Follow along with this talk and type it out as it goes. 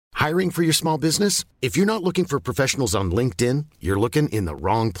Hiring for your small business? If you're not looking for professionals on LinkedIn, you're looking in the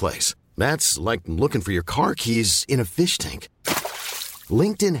wrong place. That's like looking for your car keys in a fish tank.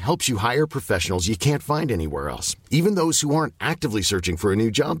 LinkedIn helps you hire professionals you can't find anywhere else, even those who aren't actively searching for a new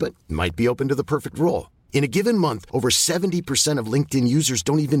job but might be open to the perfect role. In a given month, over 70% of LinkedIn users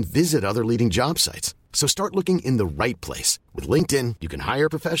don't even visit other leading job sites. So start looking in the right place. With LinkedIn, you can hire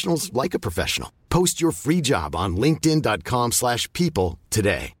professionals like a professional. Post your free job on linkedin.com/people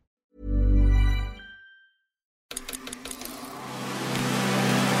today.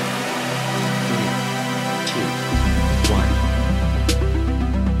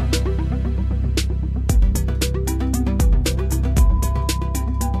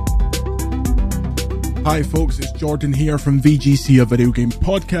 Hi folks, it's Jordan here from VGC, a video game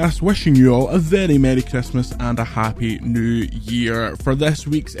podcast, wishing you all a very Merry Christmas and a Happy New Year. For this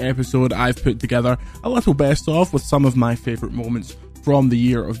week's episode, I've put together a little best of with some of my favourite moments from the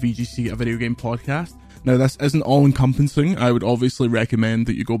year of VGC, a video game podcast. Now, this isn't all-encompassing. I would obviously recommend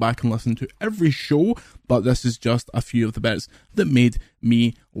that you go back and listen to every show, but this is just a few of the bits that made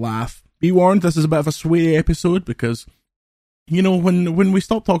me laugh. Be warned, this is a bit of a sweary episode because, you know, when we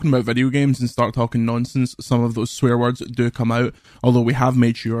stop talking about video games and start talking nonsense, some of those swear words do come out, although we have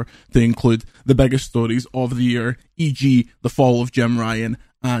made sure to include the biggest stories of the year, e.g. the fall of Jim Ryan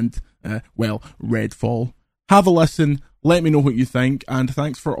and, Redfall. Have a listen, let me know what you think, and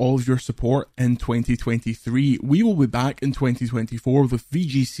thanks for all of your support in 2023. We will be back in 2024 with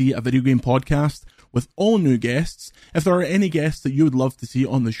VGC, a video game podcast, with all new guests. If there are any guests that you would love to see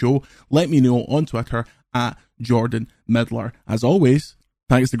on the show, let me know on Twitter at Jordan Midler. As always,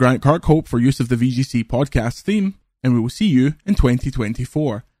 thanks to Grant Kirkhope for use of the VGC podcast theme, and we will see you in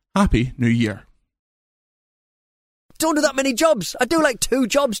 2024. Happy New Year. Don't do that many jobs. I do like 2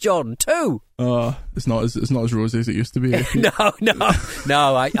 jobs, John. 2. It's not as rosy as it used to be. No.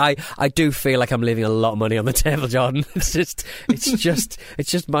 I do feel like I'm leaving a lot of money on the table, John. It's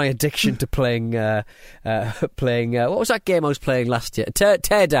just my addiction to playing. What was that game I was playing last year?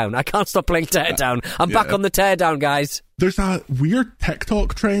 Teardown. I can't stop playing Teardown. I'm back on the Teardown, guys. There's a weird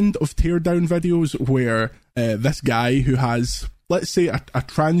TikTok trend of Teardown videos where this guy who has, let's say, a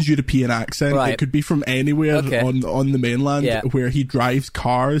trans-European accent, right. It could be from anywhere on the mainland, where he drives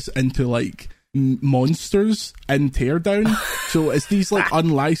cars into, like, monsters in Teardown. So it's these, like,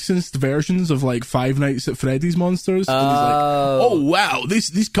 unlicensed versions of, like, Five Nights at Freddy's monsters. And he's like, oh, wow,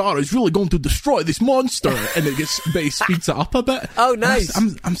 this car is really going to destroy this monster. And it speeds it up a bit. Oh, nice.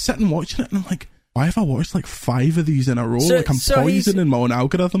 I'm sitting watching it, and I'm like, why have I watched like 5 of these in a row? I'm poisoning my own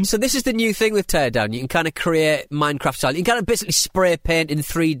algorithm. So this is the new thing with Teardown. You can kind of create Minecraft style. You can kind of basically spray paint in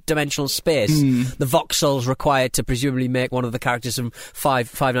 3-dimensional space the voxels required to presumably make one of the characters from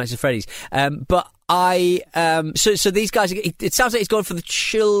Five Nights at Freddy's. So these guys, it sounds like he's going for the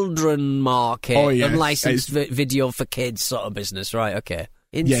children market, unlicensed video for kids sort of business, right? Okay,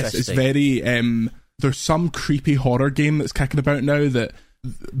 interesting. Yes, it's very. There's some creepy horror game that's kicking about now that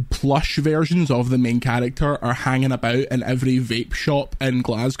plush versions of the main character are hanging about in every vape shop in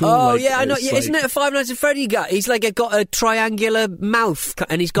Glasgow. Oh, like, yeah, I know. Yeah, isn't it a Five Nights at Freddy guy? He's like got a triangular mouth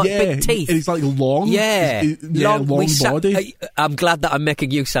and he's got big teeth. And he's like long. Long body. I'm glad that I'm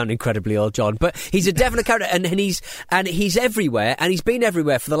making you sound incredibly old, John. But he's a definite character, and he's everywhere, and he's been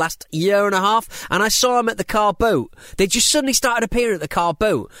everywhere for the last year and a half. And I saw him at the car boat. They just suddenly started appearing at the car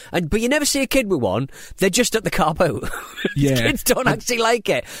boat, but you never see a kid with one. They're just at the car boat. Yeah, kids don't actually like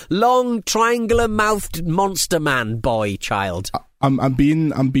it. Long triangular mouthed monster man boy child. I'm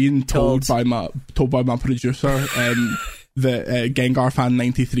being told by my producer that Gengar Fan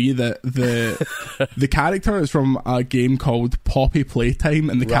 93 that the character is from a game called Poppy Playtime,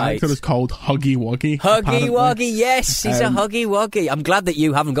 and the character is called Huggy Wuggy. Huggy Wuggy, yes, he's a Huggy Wuggy. I'm glad that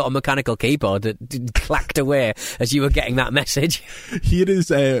you haven't got a mechanical keyboard that clacked away as you were getting that message.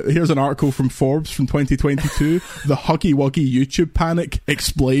 Here's an article from Forbes from 2022. The Huggy Wuggy YouTube panic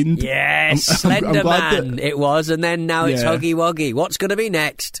explained. Yes, Slender Man it was, and then now it's Huggy Wuggy. What's going to be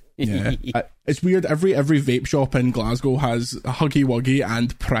next? Yeah, it's weird. Every vape shop in Glasgow has Huggy Wuggy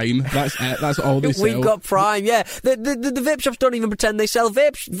and Prime. That's it. That's all they sell. We've got Prime. Yeah, the vape shops don't even pretend they sell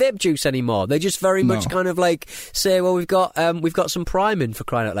vape juice anymore. They just very much kind of like say, well, we've got some Prime in, for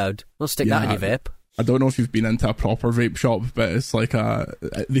crying out loud. We'll stick that in your vape. I don't know if you've been into a proper vape shop, but it's like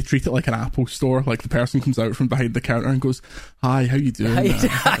they treat it like an Apple store. Like the person comes out from behind the counter and goes, "Hi, how you doing?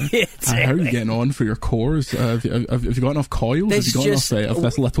 How are you getting on for your cores? Have you got enough coils? Have you got enough of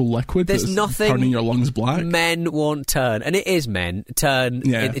this little liquid that's turning your lungs black?" Men won't turn, and it is men turn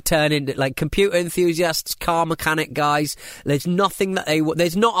into like computer enthusiasts, car mechanic guys. There's nothing that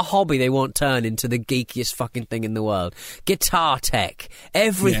there's not a hobby they won't turn into the geekiest fucking thing in the world. Guitar tech,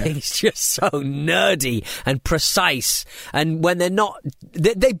 everything's just so nerdy and precise, and when they're not,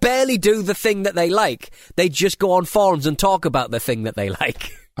 they barely do the thing that they like. They just go on forums and talk about the thing that they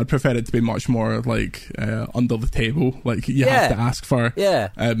like. I'd prefer it to be much more like under the table. Like you have to ask for. Yeah.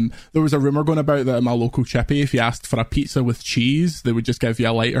 There was a rumour going about that at my local chippy, if you asked for a pizza with cheese, they would just give you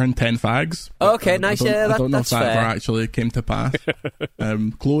a lighter and 10 fags. Okay, nice. I don't know if that fair. ever actually came to pass.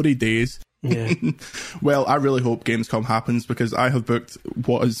 Glory days. Yeah. Well, I really hope Gamescom happens, because I have booked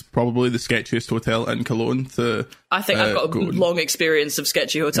what is probably the sketchiest hotel in Cologne to I think I've got a long experience of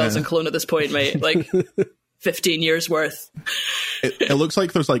sketchy hotels in Cologne at this point, mate. Like 15 years worth. It looks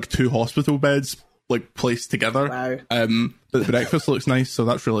like there's like 2 hospital beds like placed together. Wow. But the breakfast looks nice, so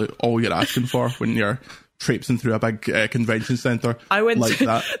that's really all you're asking for when you're traipsing through a big convention centre. I went like to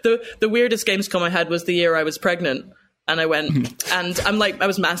that. the weirdest Gamescom I had was the year I was pregnant. And I went, and I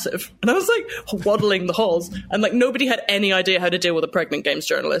was massive. And I was like waddling the halls. And like nobody had any idea how to deal with a pregnant games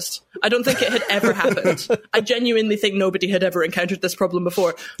journalist. I don't think it had ever happened. I genuinely think nobody had ever encountered this problem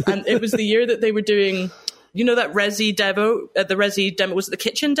before. And it was the year that they were doing, you know, that Resi demo, the Resi demo, was it the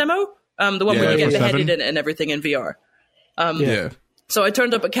kitchen demo? The one where you get beheaded in it and everything in VR. So I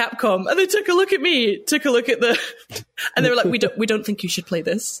turned up at Capcom and they took a look at me, and they were like, we don't think you should play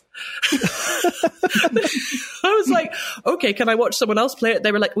this. I was like, okay, can I watch someone else play it?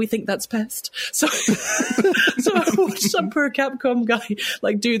 They were like, we think that's best. So I watched some poor Capcom guy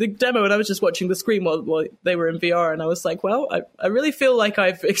like do the demo, and I was just watching the screen while they were in VR, and I was like, well, I really feel like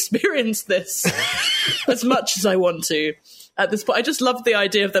I've experienced this as much as I want to. At this point, I just loved the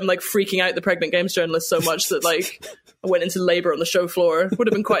idea of them like freaking out the pregnant games journalist so much that like I went into labour on the show floor. Would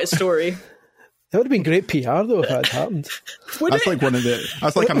have been quite a story. That would have been great PR though if that had happened. That's like one of the.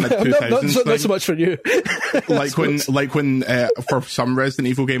 That's like a mid 2000s. Not so much for you. like when for some Resident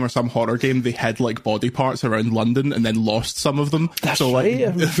Evil game or some horror game, they hid like body parts around London and then lost some of them. That's so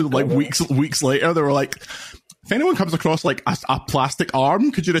right. like weeks later, they were like, if anyone comes across like a plastic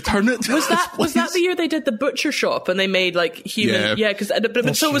arm, could you return it? Was that the year they did the butcher shop and they made like human? Yeah, because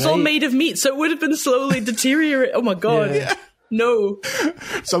so it was all made of meat, so it would have been slowly deteriorating. Oh my god. Yeah. No.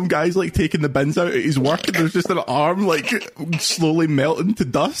 Some guy's like taking the bins out at his work and there's just an arm like slowly melting to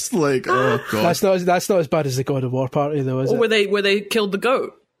dust. Like, oh god. That's not as bad as the God of War party though, is it? Where they killed the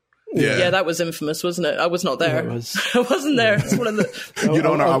goat. Yeah, that was infamous, wasn't it? I was not there. Yeah, it was. I wasn't there. It's one of the.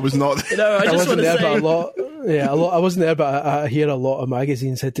 I was not there. No, I wasn't there, but a lot. Yeah, I wasn't there, but I hear a lot of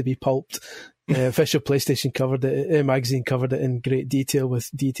magazines had to be pulped. Official PlayStation magazine covered it in great detail with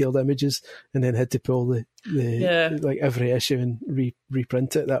detailed images, and then had to pull the like every issue and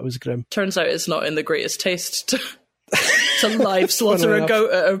reprint it. That was grim. Turns out it's not in the greatest taste to live slaughter a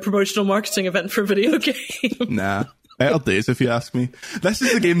goat at a promotional marketing event for a video game. Nah. Better days, if you ask me. This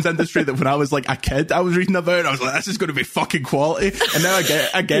is the games industry that when I was like a kid, I was reading about, and I was like, this is going to be fucking quality. And now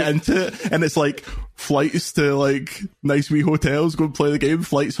I get into it, and it's like flights to like nice wee hotels, go and play the game,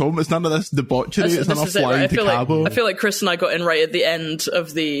 flights home. It's none of this debauchery. It's not flying to Cabo. I feel like Chris and I got in right at the end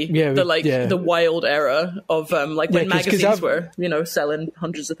of the wild era of like when magazines were, selling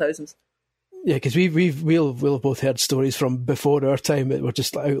hundreds of thousands. Yeah, because we'll have both heard stories from before our time that were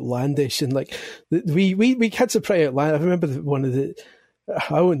just outlandish, and like we had some pretty outlandish. I remember one of the.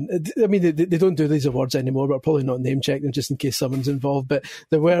 They don't do these awards anymore, but I'll probably not name check them just in case someone's involved. But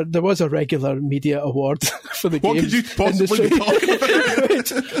there was a regular media award for the game industry. What could you possibly be talking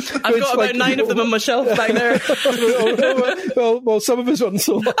about? I've got about 9 of them on my shelf back there. well, some of us weren't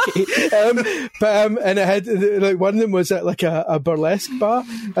so lucky. And it had like one of them was at like a burlesque bar,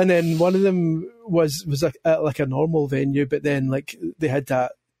 and then one of them was at like a normal venue, but then like they had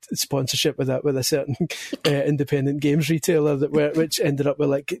that sponsorship with a certain independent games retailer which ended up with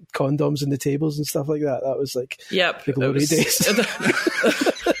like condoms in the tables and stuff like that. That was like the glory days.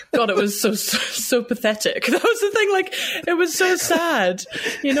 God, it was so pathetic. That was the thing. Like, it was so sad.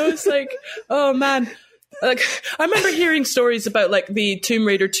 It's like, oh man. Like, I remember hearing stories about like the Tomb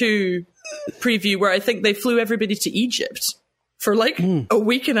Raider 2 preview where I think they flew everybody to Egypt for like a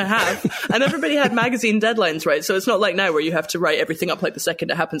week and a half, and everybody had magazine deadlines, right? So it's not like now where you have to write everything up like the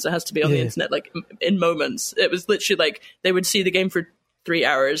second it happens. It has to be on the internet like in moments. It was literally like they would see the game for 3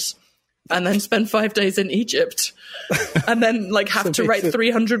 hours, and then spend 5 days in Egypt and then like have to write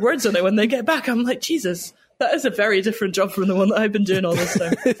 300 words on it when they get back. I'm like, Jesus, that is a very different job from the one that I've been doing all this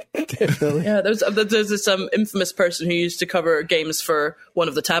time. Definitely. Yeah, there's this infamous person who used to cover games for one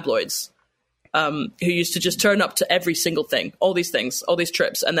of the tabloids, who used to just turn up to every single thing, all these things, all these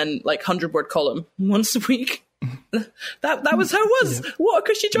trips, and then like 100-word column once a week. That was how it was. Yeah. What a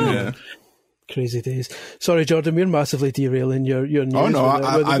cushy job. Yeah. Crazy days. Sorry, Jordan, we're massively derailing your news. Oh no,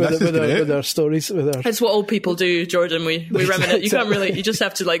 with our stories. It's what old people do, Jordan. We reminisce. You can't really. You just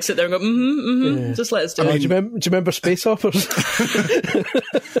have to like sit there and go, Yeah. Just let us do it. Do you remember Space Hoppers?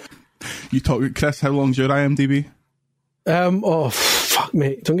 You talk, Chris. How long's your IMDb? Fuck,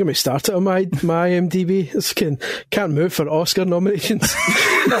 mate! Don't get me started on my IMDb. It's can't move for Oscar nominations.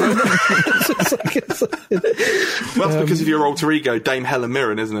 Well, that's because of your alter ego, Dame Helen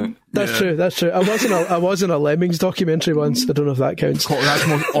Mirren, isn't it? That's true. That's true. I was in a Lemmings documentary once. I don't know if that counts. That's the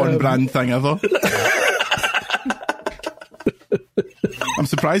most on-brand thing ever. I'm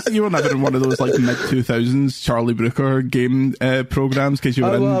surprised that you were never in one of those like mid-2000s Charlie Brooker game programs, because you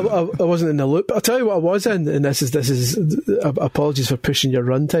were I wasn't in the loop. I'll tell you what I was in, and this is apologies for pushing your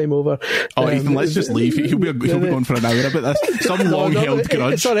runtime over. Oh, Ethan, let's just leave. He'll be going for an hour about this. Some long-held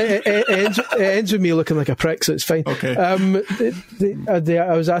grudge. Sorry, it ends with me looking like a prick, so it's fine. Okay. I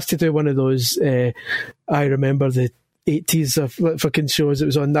was asked to do one of those. I remember the 80s of fucking shows. It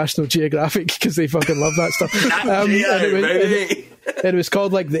was on National Geographic because they fucking love that stuff. And it was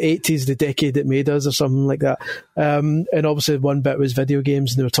called like the 80s, the decade that made us, or something like that. And obviously one bit was video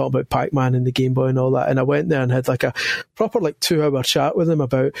games, and they were talking about Pac-Man and the Game Boy and all that. And I went there and had like a proper like 2-hour chat with them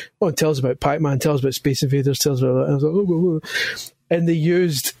about, tell us about Pac-Man, tell us about Space Invaders, tell us about that. And I was like, oh. And they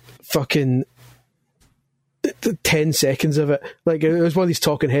used fucking 10 seconds of it. Like, it was one of these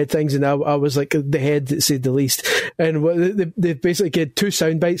talking head things, and I was like the head that said the least. And they basically get 2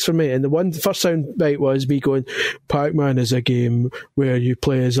 sound bites from me, and the first sound bite was me going, Pac-Man is a game where you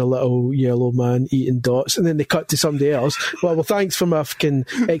play as a little yellow man eating dots, and then they cut to somebody else. Well, thanks for my fucking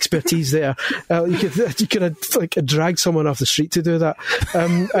expertise there. You could have like dragged someone off the street to do that.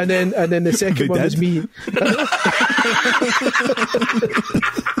 And then the second one was me.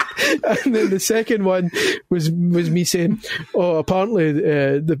 And then the second one was me saying, apparently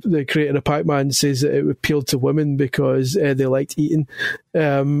the creator of Pac-Man says that it appealed to women because they liked eating,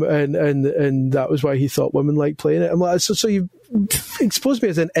 and that was why he thought women liked playing it. I'm like, so you exposed me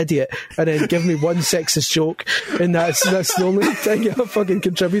as an idiot and then give me one sexist joke, and that's the only thing I've fucking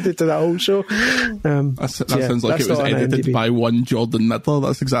contributed to that whole show. That sounds like it was edited by one Jordan Midler.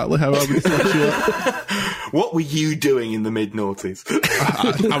 That's exactly how I would structure it. What were you doing in the mid-noughties?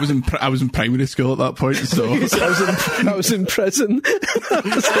 I was in primary school at that point, so I was in prison.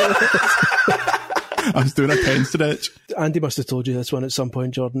 I was doing a pen stretch. Andy must have told you this one at some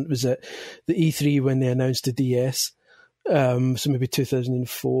point, Jordan. It was at the E3 when they announced the DS, so maybe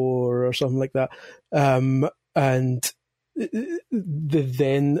 2004 or something like that. And the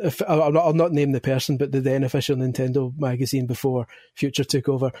then, I'll not name the person, but the then official Nintendo magazine before Future took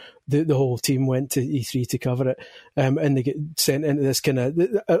over, the whole team went to E3 to cover it, and they get sent into this kind of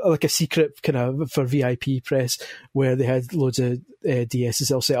like a secret kind of for VIP press where they had loads of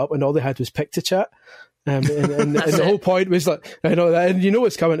DSs all set up, and all they had was Pic-to-Chat. And the whole point was like, I know that, and you know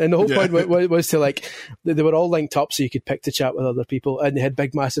what's coming. And the whole point was to like, they were all linked up so you could Pic-to-Chat with other people, and they had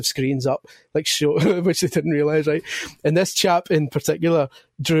big massive screens up, like which they didn't realise, right? And this chap in particular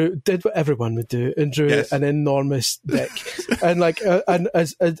did what everyone would do, and drew an enormous dick. And like, and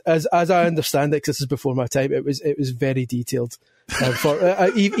as I understand it, because this is before my time, it was very detailed. For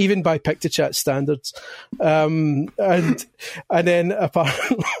even by Pic-to-Chat standards, and then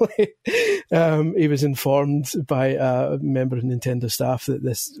apparently he was informed by a member of Nintendo staff that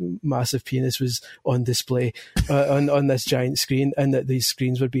this massive penis was on display on this giant screen, and that these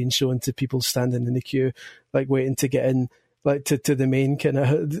screens were being shown to people standing in the queue, like waiting to get in, like to the main kind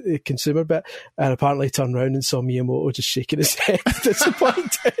of consumer bit. And apparently turned around and saw Miyamoto just shaking his head,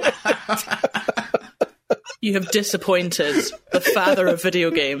 disappointed. You have disappointed the father of video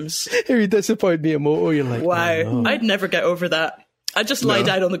games. If you disappoint Miyamoto, you're like, wow, oh, no. I'd never get over that. I'd just lie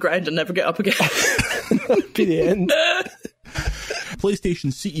down on the ground and never get up again. That'd be the end.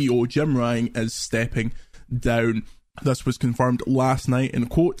 PlayStation CEO Jim Ryan is stepping down. This was confirmed last night in a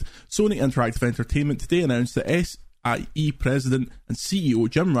quote. Sony Interactive Entertainment today announced that SIE President and CEO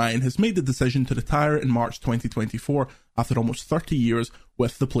Jim Ryan has made the decision to retire in March 2024 after almost 30 years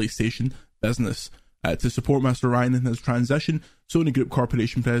with the PlayStation business. To support Mr. Ryan in his transition, Sony Group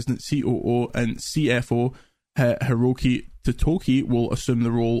Corporation President, COO and CFO Hiroki Totoki will assume the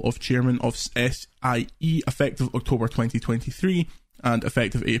role of Chairman of SIE effective October 2023, and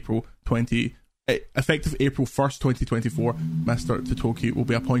effective April 1st, 2024, Mr. Totoki will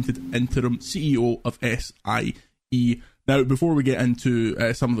be appointed interim CEO of SIE. Now, before we get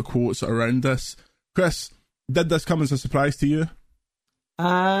into some of the quotes around this, Chris, did this come as a surprise to you?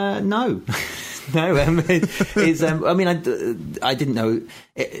 No. No, it's. I mean, I didn't know.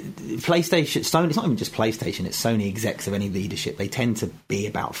 PlayStation, Sony. It's not even just PlayStation. It's Sony execs of any leadership. They tend to be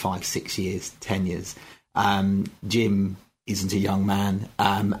about 5, 6 years, 10 years. Jim isn't a young man,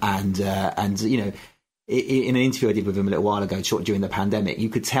 and you know, in an interview I did with him a little while ago, short during the pandemic, you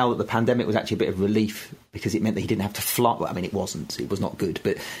could tell that the pandemic was actually a bit of relief because it meant that he didn't have to fly. Well, I mean, it was not good,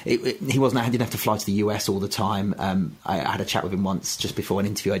 but he didn't have to fly to the US all the time. I had a chat with him once just before an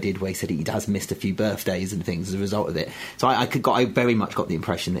interview I did where he said he has missed a few birthdays and things as a result of it. So I very much got the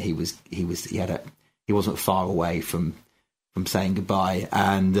impression that he wasn't far away from saying goodbye,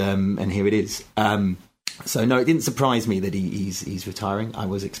 and here it is. So no, it didn't surprise me that he's retiring. I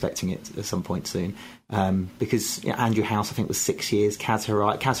was expecting it at some point soon, because Andrew House, I think, was 6 years. Kaz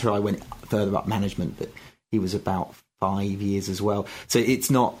Hirai went further up management, but he was about 5 years as well. So it's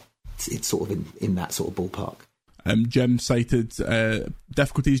sort of in that sort of ballpark. Jim cited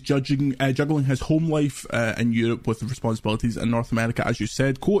difficulties juggling his home life in Europe with the responsibilities in North America, as you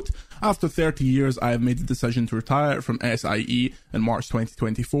said. Quote, "After 30 years, I have made the decision to retire from SIE in March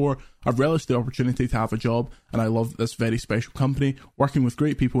 2024. I've relished the opportunity to have a job, and I love this very special company, working with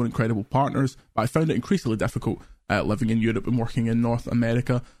great people and incredible partners, but I found it increasingly difficult living in Europe and working in North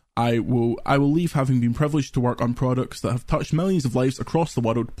America. I will leave having been privileged to work on products that have touched millions of lives across the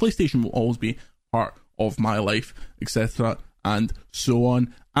world. PlayStation will always be part of my life," etc., and so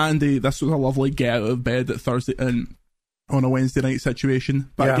on. Andy, this was a lovely get out of bed at Thursday on a Wednesday night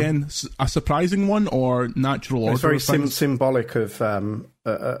situation, but again, a surprising one or natural order? It's very symbolic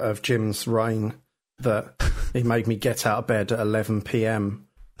of Jim's reign that he made me get out of bed at 11 p.m.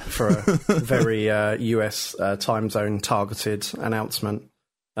 for a very US time zone targeted announcement.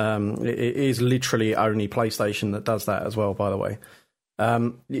 It is literally only PlayStation that does that as well, by the way.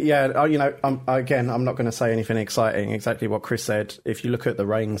 I'm not going to say anything exciting. Exactly what Chris said. If you look at the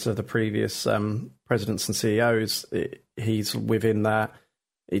reigns of the previous presidents and CEOs, he's within that.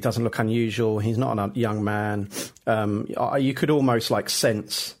 He doesn't look unusual. He's not a young man. You could almost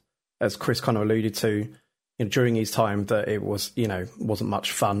sense, as Chris kind of alluded to, during his time, that it was, wasn't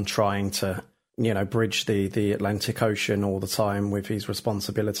much fun trying to, bridge the Atlantic Ocean all the time with his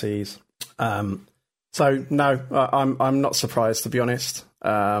responsibilities. So no, I'm not surprised, to be honest.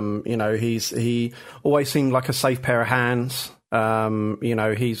 He always seemed like a safe pair of hands.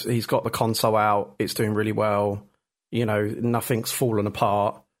 He's got the console out. It's doing really well. Nothing's fallen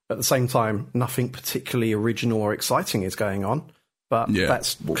apart. At the same time, nothing particularly original or exciting is going on. But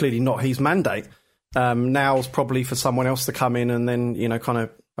that's clearly not his mandate. Now's probably for someone else to come in and then, kind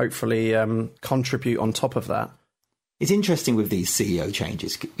of hopefully contribute on top of that. It's interesting with these CEO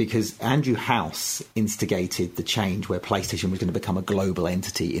changes because Andrew House instigated the change where PlayStation was going to become a global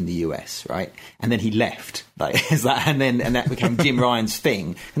entity in the US, right? And then he left, and that became Jim Ryan's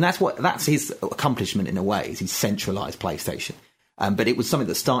thing, and that's his accomplishment in a way. Is he centralised PlayStation? But it was something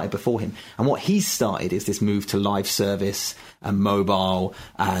that started before him. And what he's started is this move to live service and mobile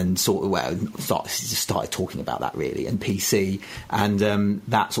and started talking about that really, and PC and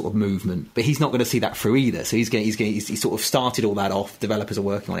that sort of movement. But he's not going to see that through either. So he sort of started all that off. Developers are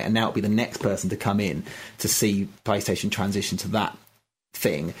working on it, and now it'll be the next person to come in to see PlayStation transition to that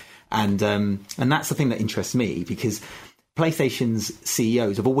thing. And that's the thing that interests me because PlayStation's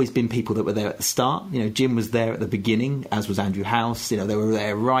CEOs have always been people that were there at the start. Jim was there at the beginning, as was Andrew House. They were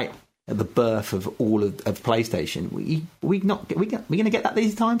there right at the birth of all of PlayStation. We're going to get that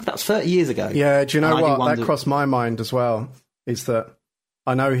this time? That was 30 years ago. Yeah, do you know what? That crossed my mind as well, is that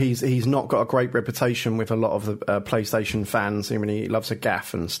I know he's not got a great reputation with a lot of the PlayStation fans. I mean, he loves a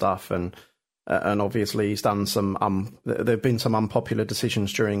gaff and stuff, and obviously he's done some... there have been some unpopular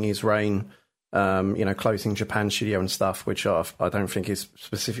decisions during his reign, closing Japan studio and stuff, which I don't think is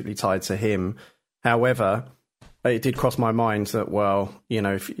specifically tied to him. However, it did cross my mind that,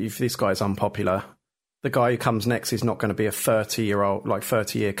 if this guy's unpopular, the guy who comes next is not going to be a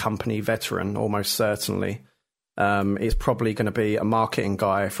 30-year company veteran, almost certainly. It's probably going to be a marketing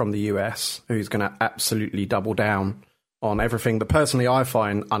guy from the US who's going to absolutely double down on everything that personally I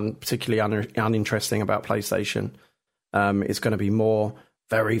find particularly uninteresting about PlayStation. It's going to be more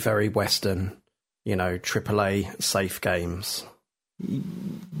very, very Western, AAA safe games.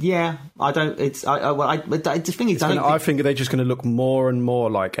 Yeah, I don't. It's I just think I think they're just going to look more and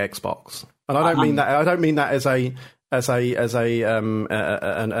more like Xbox, and I don't mean that. I don't mean that as a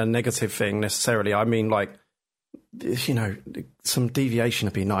negative thing necessarily. I mean some deviation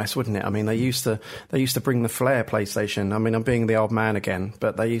would be nice, wouldn't it? I mean, they used to bring the flair PlayStation. I mean, I'm being the old man again,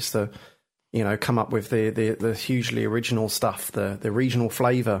 but they used to, come up with the hugely original stuff, the regional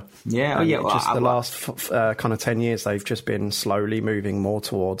flavour. Yeah, the last kind of 10 years, they've just been slowly moving more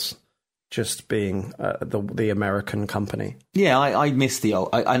towards just being the American company. Yeah, I miss the old.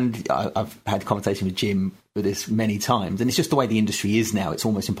 I've had a conversation with Jim with this many times, and it's just the way the industry is now. It's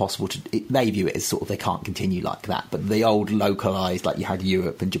almost impossible they view it as sort of they can't continue like that. But the old localized, like you had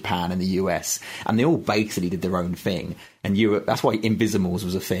Europe and Japan and the US, and they all basically did their own thing. And Europe, that's why Invisibles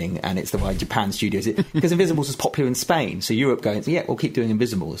was a thing, and it's the way Japan studios, because Invisibles was popular in Spain. So Europe going, yeah, we'll keep doing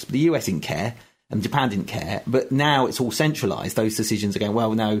Invisibles. But the US didn't care. And Japan didn't care, but now it's all centralised. Those decisions are going,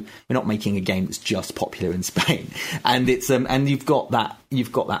 well, no, we're not making a game that's just popular in Spain, and it's and you've got that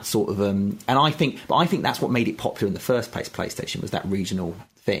sort of and I think that's what made it popular in the first place. PlayStation was that regional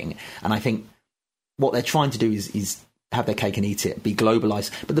thing, and I think what they're trying to do is have their cake and eat it, be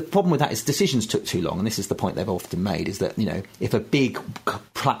globalised. But the problem with that is decisions took too long, and this is the point they've often made: is that if a big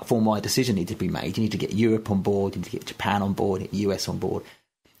platform-wide decision needed to be made, you need to get Europe on board, you need to get Japan on board, get US on board.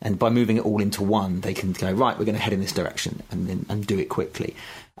 And by moving it all into one, they can go, right, we're going to head in this direction and do it quickly.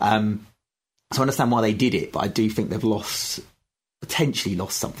 So I understand why they did it, but I do think they've potentially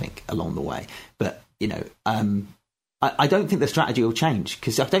lost something along the way. But, I don't think the strategy will change,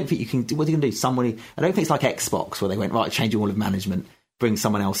 because I don't think you can do, what are you going to do? I don't think it's like Xbox where they went, right, changing all of management, bring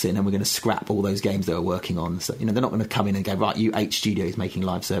someone else in, and we're going to scrap all those games they were working on. So, they're not going to come in and go, right, you 8 studios making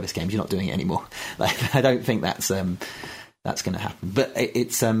live service games, you're not doing it anymore. I don't think that's going to happen. But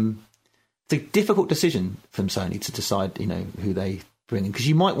it's a difficult decision from Sony to decide, who they bring in, because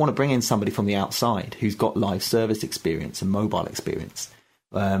you might want to bring in somebody from the outside who's got live service experience and mobile experience.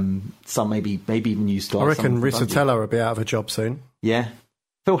 Some maybe even use. I reckon Riccitello will be out of a job soon. Yeah,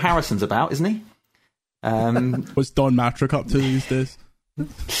 Phil Harrison's about, isn't he? What's Don Matrick up to these days?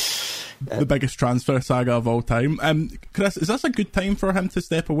 The biggest transfer saga of all time. Chris, is this a good time for him to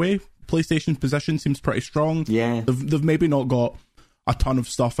step away? PlayStation's position seems pretty strong. Yeah, they've maybe not got a ton of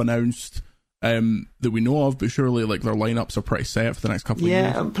stuff announced that we know of, but surely their lineups are pretty set for the next couple of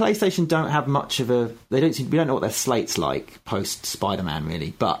years. Yeah, PlayStation don't have much of a. We don't know what their slate's like post Spider-Man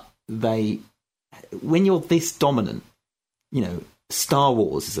really, but when you're this dominant, Star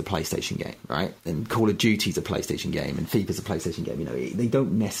Wars is a PlayStation game, right? And Call of Duty is a PlayStation game, and FIFA's a PlayStation game. They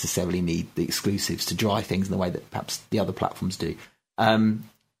don't necessarily need the exclusives to drive things in the way that perhaps the other platforms do.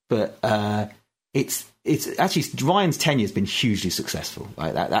 But it's actually Ryan's tenure has been hugely successful.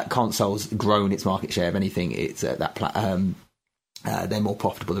 Right? That console's grown its market share. If anything, it's they're more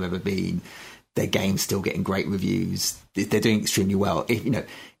profitable than they've ever been. Their game's still getting great reviews. They're doing extremely well.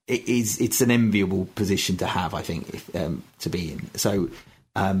 It's an enviable position to have, I think, to be in. So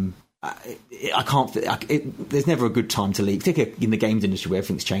I can't. There's never a good time to leave, particularly in the games industry where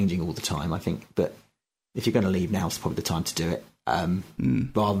everything's changing all the time, I think. But if you're going to leave, now's probably the time to do it,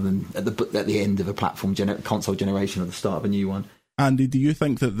 rather than at the end of a platform console generation or the start of a new one. Andy, do you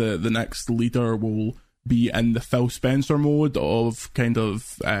think that the next leader will be in the Phil Spencer mode of kind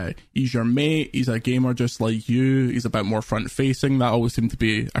of he's your mate, he's a gamer just like you, he's a bit more front facing? That always seemed to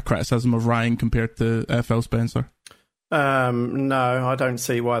be a criticism of Ryan compared to Phil Spencer. No, I don't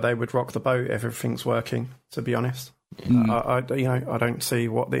see why they would rock the boat if everything's working, to be honest. I don't see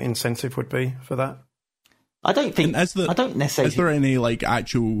what the incentive would be for that. I don't think. I don't necessarily. Is there any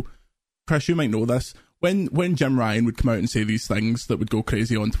actual? Chris, you might know this. When Jim Ryan would come out and say these things that would go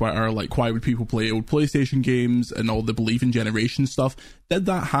crazy on Twitter, like why would people play old PlayStation games and all the believe in generation stuff, did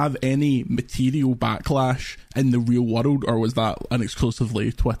that have any material backlash in the real world, or was that an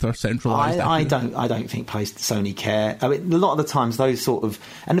exclusively Twitter centralised? I don't think Sony care. I mean, a lot of the times those sort of,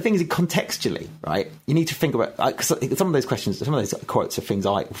 and the thing is, contextually, right? You need to think about, cause some of those questions, some of those quotes are things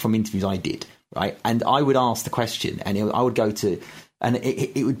from interviews I did, right? And I would ask the question, and I would go to. And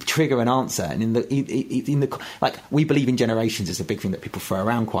it would trigger an answer. And in the we believe in generations is a big thing that people throw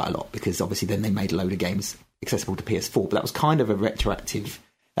around quite a lot, because obviously then they made a load of games accessible to PS4. But that was kind of a retroactive.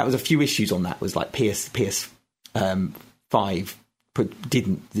 That was a few issues on that. Was like PS5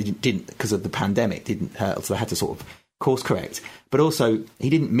 didn't because of the pandemic didn't hurt, so they had to sort of course correct. But also he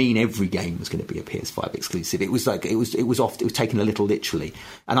didn't mean every game was going to be a PS5 exclusive. It was taken a little literally.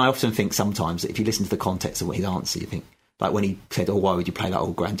 And I often think sometimes that if you listen to the context of his answer, you think. Like when he said, "Oh, why would you play that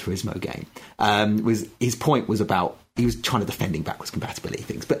old Gran Turismo game?" Was his point was about he was trying to defending backwards compatibility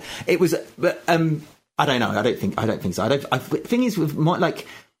things, but it was. But I don't know. I don't think so. The thing is, with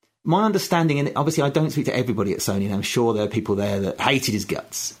my understanding, and obviously I don't speak to everybody at Sony, and I'm sure there are people there that hated his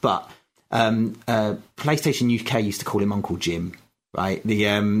guts. But PlayStation UK used to call him Uncle Jim, right?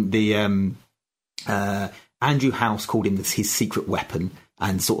 Andrew House called him his secret weapon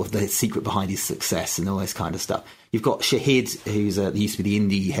and sort of the secret behind his success and all this kind of stuff. You've got Shahid, who's used to be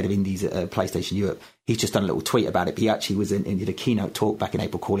the head of indies at PlayStation Europe. He's just done a little tweet about it. But he actually was did a keynote talk back in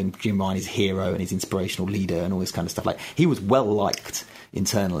April calling Jim Ryan his hero and his inspirational leader and all this kind of stuff. Like, he was well liked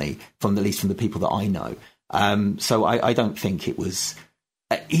internally, at least from the people that I know. So I don't think it was.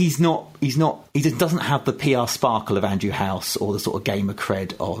 He just doesn't have the PR sparkle of Andrew House or the sort of gamer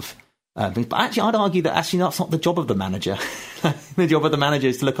cred of. But actually, I'd argue that that's not the job of the manager. The job of the manager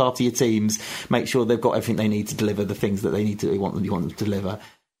is to look after your teams, make sure they've got everything they need to deliver the things that you want them to deliver,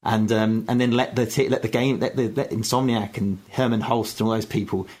 and then let Insomniac and Herman Holst and all those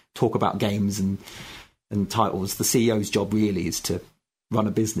people talk about games and titles. The CEO's job really is to run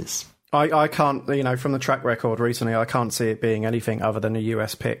a business. I can't, from the track record recently, I can't see it being anything other than a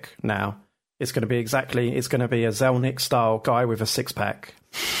US pick now. It's going to be a Zelnick style guy with a six pack,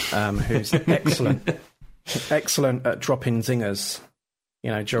 who's excellent at dropping zingers,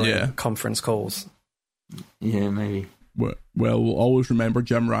 during conference calls. Yeah, maybe. Well, we'll always remember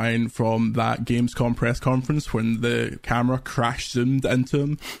Jim Ryan from that Gamescom press conference when the camera crash zoomed into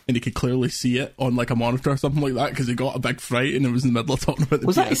him and he could clearly see it on like a monitor or something like that because he got a big fright and it was in the middle of talking about the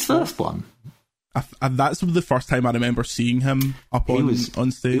Was PS4. that his first one? That's the first time I remember seeing him up on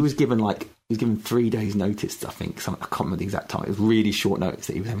stage. He was given 3 days notice, I think. I can't remember the exact time. It was really short notice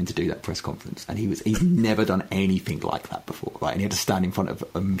that he was having to do that press conference, and he's never done anything like that before, right? And he had to stand in front of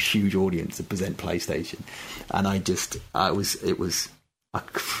a huge audience and present PlayStation. And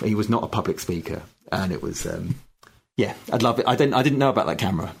he was not a public speaker, and it was I'd love it. I didn't know about that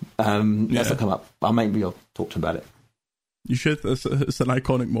camera. That's not come up. Maybe I'll talk to him about it. You should. It's an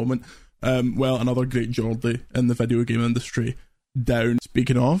iconic moment. Another great Geordie in the video game industry down.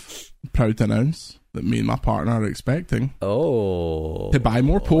 Speaking of, proud to announce that me and my partner are expecting to buy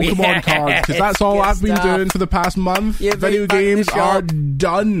more Pokemon cards, because that's all I've been doing for the past month. Video games are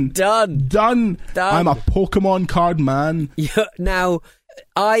done. I'm a Pokemon card man. Now,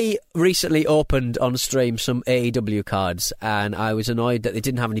 I recently opened on stream some AEW cards, and I was annoyed that they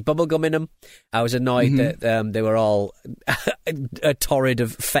didn't have any bubblegum in them. I was annoyed that they were all a torrid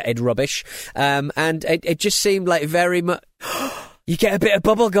of fetid rubbish. And it just seemed like very much... You get a bit of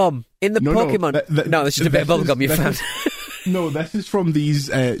bubblegum in the Pokemon. No, it's just a bit of bubblegum you found. No, this is from these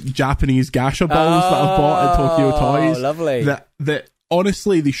Japanese gacha balls that I've bought at Tokyo Toys. Oh, lovely. That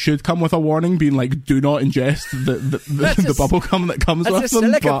honestly, they should come with a warning being like, do not ingest the bubblegum that comes with them. That's a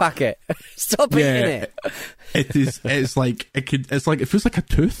silica packet. Stop eating it. It feels like a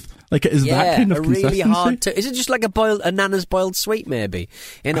tooth. Like it is that kind of consistency. Really hard is it just like a Nana's boiled sweet maybe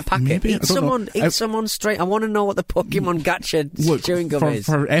in a packet? Maybe, eat someone straight. I want to know what the Pokemon gacha chewing gum is.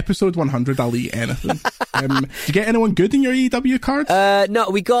 For episode 100, I'll eat anything. Did you get anyone good in your AEW cards? No,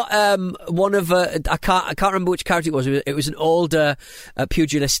 we got one of I can't remember which character it was. It was an older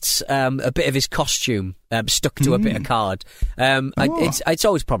pugilist's a bit of his costume stuck to a bit of card. It's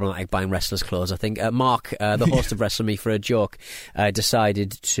always problematic buying wrestlers' clothes. I think Mark, the host of Wrestle Me for a Joke,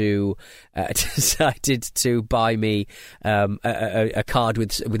 decided to buy me a card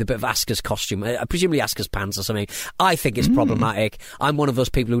with a bit of Asuka's costume, presumably Asuka's pants or something. I think it's problematic. I'm one of those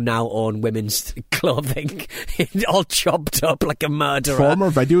people who now own women's clothing, all chopped up like a murderer. Former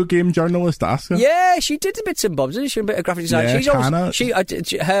video game journalist Asuka. Yeah, she did bits and bobs, didn't she? A bit of graphic design. Yeah,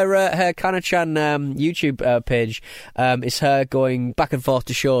 her Kana-chan YouTube page is her going back and forth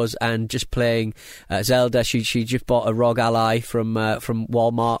to shows and just playing Zelda. She just bought a Rogue Ally from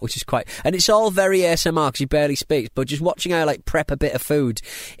Walmart, which is quite, and it's all very ASMR because she barely speaks, but just watching her like prep a bit of food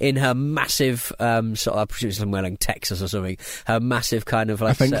in her massive sort of, I presume somewhere like Texas or something, her massive kind of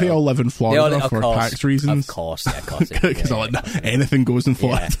like, I think they all live in Florida for tax reasons. Of course. Because anything goes in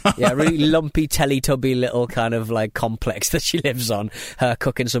Florida. Yeah, really lumpy, Teletubby little kind of like complex that she lives on. Her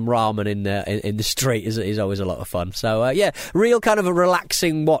cooking some ramen in the street is always a lot of fun. So real kind of a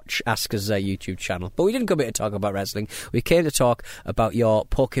relaxing watch, Asuka's YouTube channel. But we didn't come here to talk about wrestling. We came to talk about your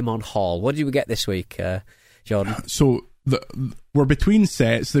Pokemon haul. What did we get this week, Jordan? So we're between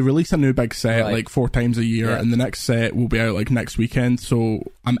sets. They release a new big set like 4 times a year, and the next set will be out like next weekend. So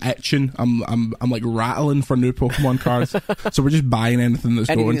I'm itching. I'm like rattling for new Pokemon cards. So we're just buying anything that's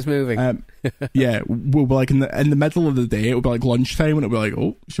anything going. That's moving. We'll be like in the middle of the day. It'll be like lunchtime, and it'll be like,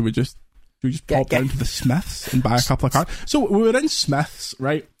 oh, should we just pop down to the Smiths and buy a couple of cards? So we were in Smiths,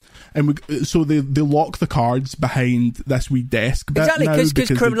 right? And they lock the cards behind this wee desk. Exactly, because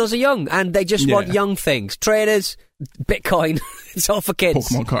criminals are young and they just want young things. Traders, Bitcoin, it's all for kids.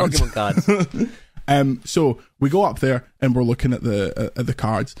 Pokemon cards. So we go up there and we're looking at the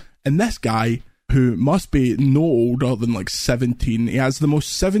cards, and this guy who must be no older than like 17. He has the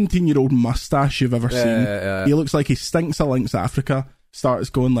most 17-year-old mustache you've ever seen. He looks like he stinks of Link's Africa. Starts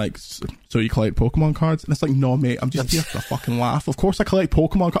going like, so you collect Pokemon cards? And it's like, no mate, I'm just here for a fucking laugh. Of course I collect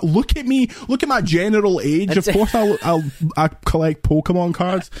Pokemon cards. Look at me, look at my general age. Of course I collect Pokemon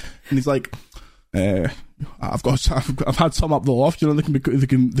cards. And he's like, I've had some up the loft, you know, they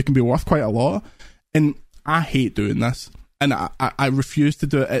can be worth quite a lot. And I hate doing this. And I refuse to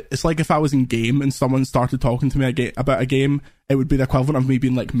do it. It's like if I was in game and someone started talking to me about a game, it would be the equivalent of me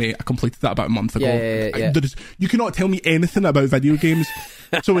being like, mate, I completed that about a month ago. Yeah. You cannot tell me anything about video games.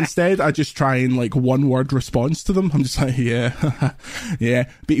 So instead, I just try and like one-word response to them. I'm just like, yeah, yeah.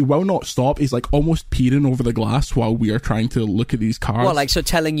 But he will not stop. He's like almost peering over the glass while we are trying to look at these cards. What, like, so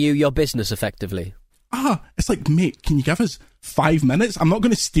telling you your business effectively? It's like, mate, can you give us 5 minutes? I'm not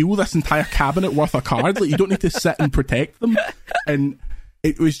going to steal this entire cabinet worth of cards. Like, you don't need to sit and protect them. And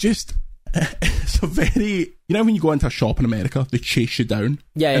it was just, it's a very, you know when you go into a shop in America, they chase you down?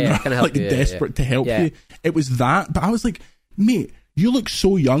 Yeah, can I help like you? desperate to help you. It was that, but I was like, mate, you look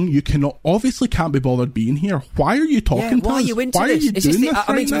so young, you can't be bothered being here. Why are you talking to us? Why are you into why this? Are you doing this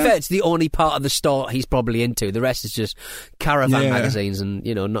I mean, to be now? fair, it's the only part of the store he's probably into. The rest is just caravan magazines and,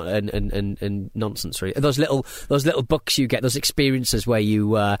 you know, and nonsense. Really. Those little books you get, those experiences where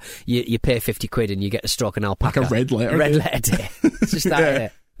you pay 50 quid and you get to stroke an alpaca. Like a red letter. Red letter day. It's just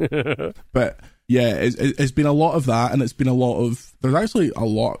that. But yeah, it's been a lot of that, and it's been a lot of.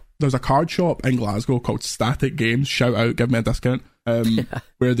 There's a card shop in Glasgow called Static Games. Shout out, give me a discount.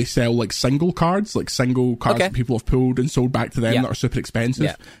 Where they sell like single cards that people have pulled and sold back to them that are super expensive.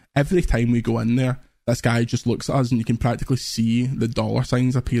 Yeah. Every time we go in there, this guy just looks at us and you can practically see the dollar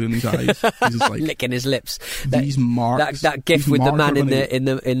signs appear in his eyes. He's just like licking his lips. These marks. That gif with the man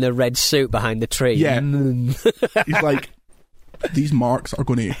in the red suit behind the tree. Yeah. He's like, these marks are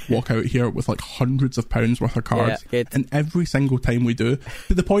going to walk out here with like hundreds of pounds worth of cards. Yeah, and every single time we do,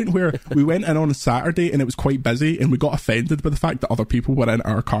 to the point where we went in on a Saturday and it was quite busy and we got offended by the fact that other people were in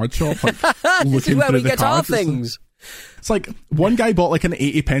our card shop like, this is where we get cards. our things. It's like one guy bought like an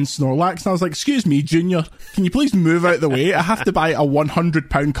 80p Snorlax and I was like, excuse me, Junior, can you please move out the way? I have to buy a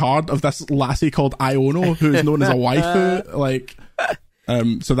 £100 card of this lassie called Iono who is known as a waifu. Like,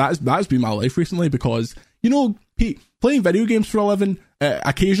 so that's been my life recently because, you know, Pete, playing video games for a living,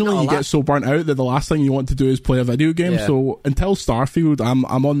 occasionally you get so burnt out that the last thing you want to do is play a video game. Yeah. So until Starfield, I'm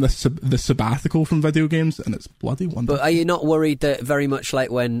on the sabbatical from video games, and it's bloody wonderful. But are you not worried that very much like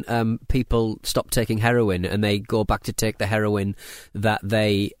when people stop taking heroin and they go back to take the heroin that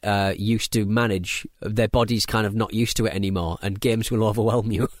they used to manage, their body's kind of not used to it anymore, and games will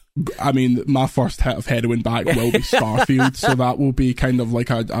overwhelm you? I mean, my first hit of heroin back will be Starfield, so that will be kind of like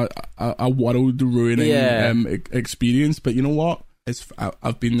a world-ruining experience. But you know what?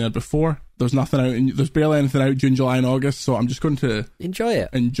 I've been there before. There's barely anything out June, July and August, so I'm just going to enjoy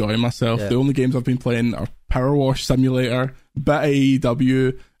myself. The only games I've been playing are Power Wash Simulator, bit of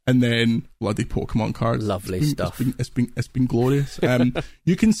AEW, and then bloody Pokemon cards. Lovely stuff. It's been glorious.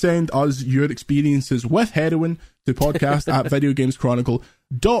 You can send us your experiences with heroin to podcast at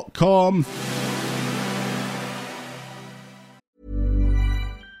videogameschronicle.com.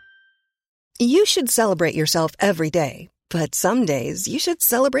 You should celebrate yourself every day, but some days you should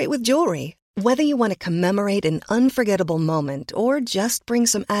celebrate with jewelry. Whether you want to commemorate an unforgettable moment or just bring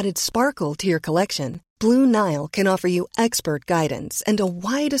some added sparkle to your collection, Blue Nile can offer you expert guidance and a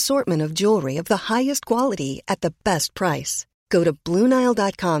wide assortment of jewelry of the highest quality at the best price. Go to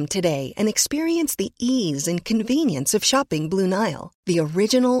BlueNile.com today and experience the ease and convenience of shopping Blue Nile, the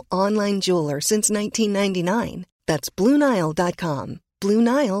original online jeweler since 1999. That's BlueNile.com.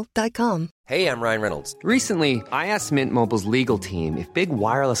 BlueNile.com. Hey, I'm Ryan Reynolds. Recently, I asked Mint Mobile's legal team if big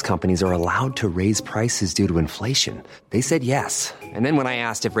wireless companies are allowed to raise prices due to inflation. They said yes. And then when I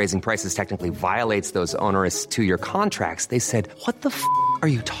asked if raising prices technically violates those onerous 2-year contracts, they said, what the f*** are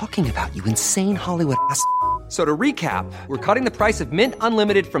you talking about, you insane Hollywood ass f- So to recap, we're cutting the price of Mint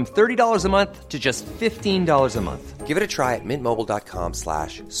Unlimited from $30 a month to just $15 a month. Give it a try at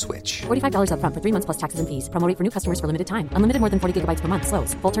mintmobile.com/switch. $45 up front for 3 months plus taxes and fees. Promo rate for new customers for limited time. Unlimited more than 40 gigabytes per month.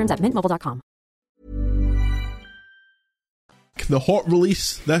 Slows full terms at mintmobile.com. The hot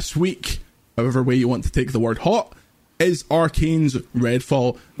release this week, however way you want to take the word hot, is Arcane's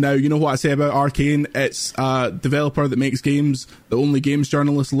Redfall. Now, you know what I say about Arcane? It's a developer that makes games that only games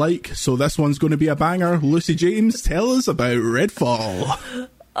journalists like, so this one's going to be a banger. Lucy James, tell us about Redfall.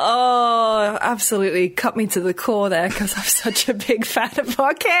 Oh, absolutely cut me to the core there because I'm such a big fan of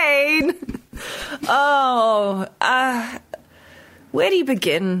Arcane. Where do you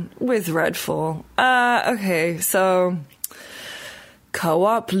begin with Redfall? Okay, so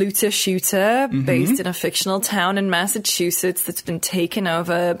co-op looter shooter based in a fictional town in Massachusetts that's been taken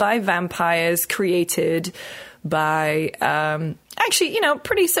over by vampires created by actually,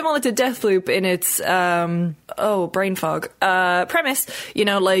 pretty similar to Deathloop in its brain fog premise.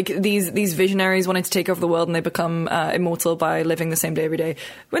 Like these visionaries wanting to take over the world, and they become immortal by living the same day every day.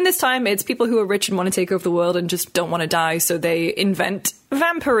 When this time it's people who are rich and want to take over the world and just don't want to die, so they invent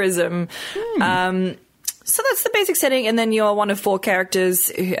vampirism. So that's the basic setting, and then you're one of 4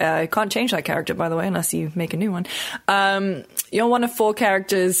 characters. Can't change that character, by the way, unless you make a new one. You're one of 4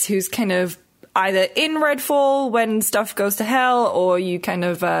 characters who's kind of either in Redfall when stuff goes to hell, or you kind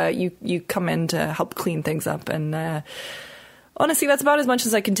of you come in to help clean things up. And honestly, that's about as much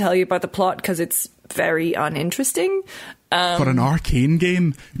as I can tell you about the plot, because it's very uninteresting. For an arcane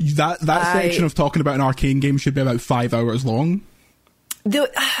game, that section of talking about an arcane game should be about 5 hours long. There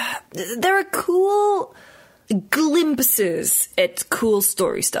are cool glimpses at cool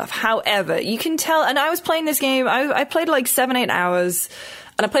story stuff. However, you can tell, and I was playing this game, I played like 7-8 hours,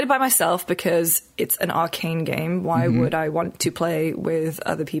 and I played it by myself because it's an arcane game. Why would I want to play with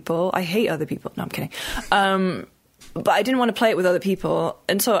other people? I hate other people. No, I'm kidding. But I didn't want to play it with other people,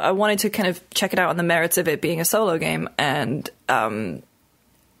 and so I wanted to kind of check it out on the merits of it being a solo game. And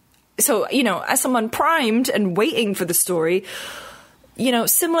so, as someone primed and waiting for the story,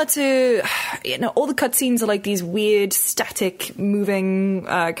 similar to, all the cutscenes are like these weird, static, moving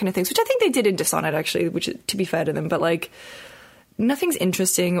kind of things, which I think they did in Dishonored, actually, which, to be fair to them, but like, nothing's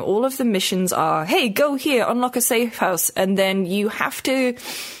interesting. All of the missions are, hey, go here, unlock a safe house, and then you have to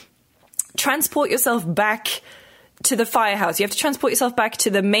transport yourself back to the firehouse. You have to transport yourself back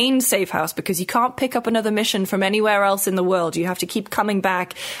to the main safe house because you can't pick up another mission from anywhere else in the world. You have to keep coming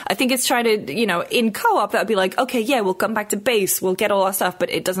back. I think it's trying to, in co-op, that would be like, okay, yeah, we'll come back to base, we'll get all our stuff,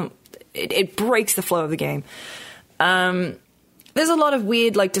 but it doesn't, it breaks the flow of the game. There's a lot of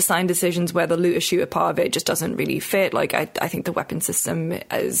weird, like, design decisions where the looter-shooter part of it just doesn't really fit. Like, I think the weapon system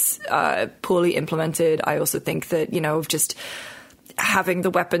is poorly implemented. I also think that, just having the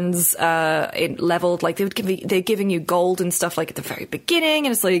weapons leveled, like they're giving you gold and stuff like at the very beginning,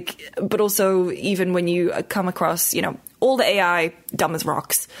 and it's like, but also even when you come across, all the AI dumb as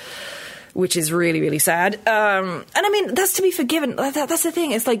rocks, which is really, really sad. And I mean, that's to be forgiven. That's the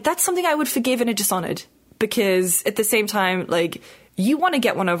thing. It's like, that's something I would forgive in a Dishonored, because at the same time, like, you want to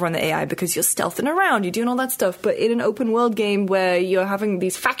get one over on the AI because you're stealthing around, you're doing all that stuff. But in an open world game where you're having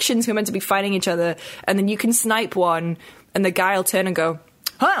these factions who are meant to be fighting each other, and then you can snipe one, and the guy will turn and go,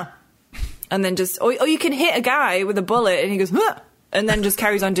 huh? And then just, or you can hit a guy with a bullet and he goes, huh? And then just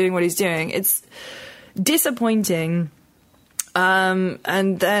carries on doing what he's doing. It's disappointing.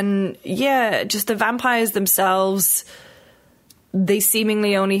 And then, yeah, just the vampires themselves, they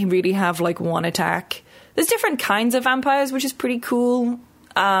seemingly only really have like one attack. There's different kinds of vampires, which is pretty cool.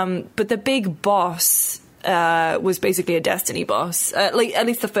 But the big boss was basically a Destiny boss. Like, at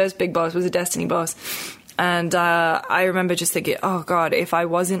least the first big boss was a Destiny boss. And I remember just thinking, oh, God, if I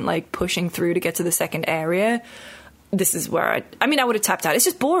wasn't, like, pushing through to get to the second area, this is where I would have tapped out. It's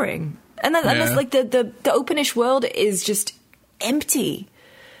just boring. And then that's, like, the openish world is just empty.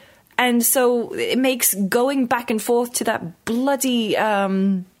 And so it makes going back and forth to that bloody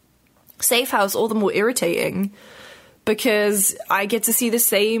safe house all the more irritating, because I get to see the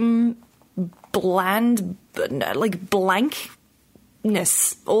same bland, like, blank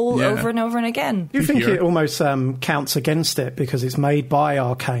over and over and again. You think it almost counts against it because it's made by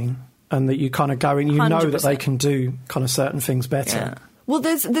Arcane, and that you kind of go in, you 100%. Know that they can do kind of certain things better. Yeah. Well,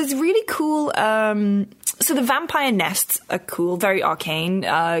 there's really cool. So the vampire nests are cool, very Arcane,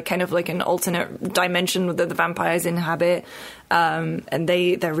 kind of like an alternate dimension that the vampires inhabit, and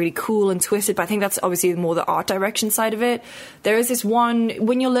they're really cool and twisted. But I think that's obviously more the art direction side of it. There is this one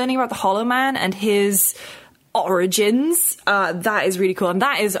when you're learning about the Hollow Man and his origins, that is really cool, and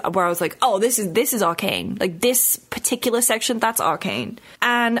that is where I was like, oh, this is Arcane. Like, this particular section, that's Arcane.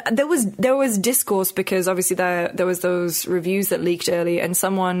 And there was discourse, because obviously there was those reviews that leaked early, and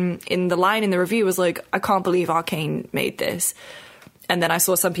someone in the line in the review was like, I can't believe Arcane made this. And then I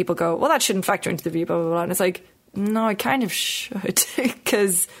saw some people go, well, that shouldn't factor into the review, blah, blah, blah. And it's like, no, it kind of should,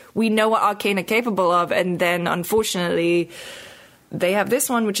 because we know what Arcane are capable of, and then unfortunately they have this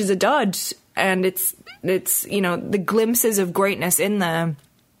one, which is a dud. And it's the glimpses of greatness in there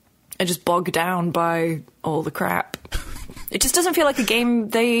are just bogged down by all the crap. It just doesn't feel like a game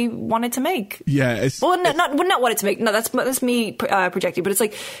they wanted to make. Yeah, not wanted to make. No, that's me projecting. But it's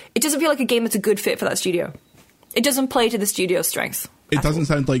like, it doesn't feel like a game that's a good fit for that studio. It doesn't play to the studio's strengths. It doesn't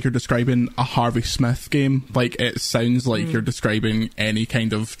sound like you're describing a Harvey Smith game. Like, it sounds like you're describing any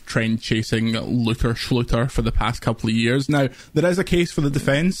kind of trend-chasing looter-schluter for the past couple of years. Now, there is a case for the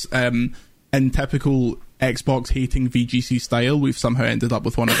defence. In typical Xbox-hating VGC style, we've somehow ended up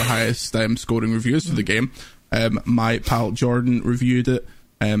with one of the highest scoring reviews for the game. My pal Jordan reviewed it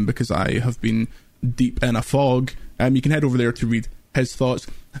because I have been deep in a fog. You can head over there to read his thoughts.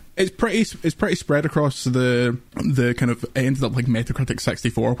 It's pretty spread across the kind of, it ended up like Metacritic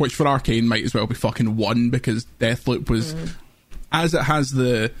 64, which for Arcane might as well be fucking 1, because Deathloop was, as it has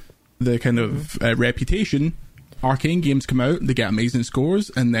the kind of reputation, Arcane games come out, they get amazing scores,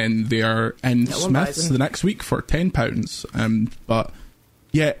 and then they are in Smiths the next week for £10. But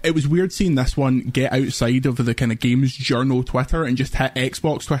yeah, it was weird seeing this one get outside of the kind of games journal Twitter and just hit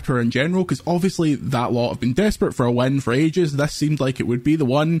Xbox Twitter in general, because obviously that lot have been desperate for a win for ages. This seemed like it would be the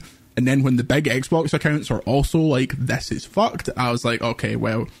one, and then when the big Xbox accounts are also like, this is fucked, I was like, okay,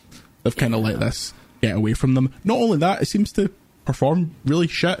 well, they've kind of let this get away from them. Not only that, it seems to perform really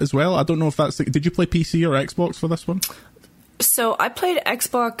shit as well. I don't know if that's... Did you play PC or Xbox for this one? So I played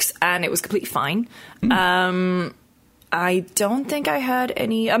Xbox and it was completely fine. I don't think I had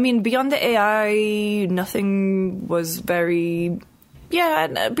any... I mean, beyond the AI, nothing was very...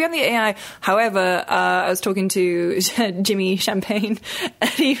 Yeah, beyond the AI. However, I was talking to Jimmy Champagne, and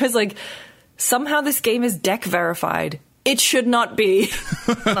he was like, somehow this game is deck verified. It should not be.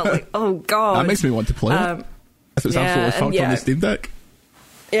 And I'm like, oh, God. That makes me want to play it. If it's absolutely fucked on the Steam Deck.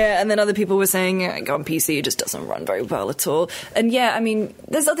 Yeah, and then other people were saying on PC it just doesn't run very well at all. And yeah, I mean,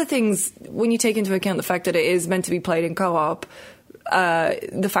 there's other things when you take into account the fact that it is meant to be played in co-op,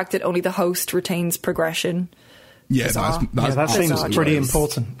 the fact that only the host retains progression. Yeah, that seems pretty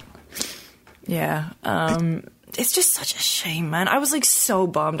important. Yeah, it's just such a shame, man. I was like so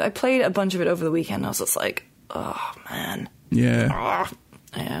bummed. I played a bunch of it over the weekend and I was just like, oh, man. Yeah.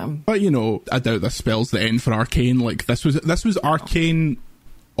 But, you know, I doubt this spells the end for Arcane. Like, this was Arcane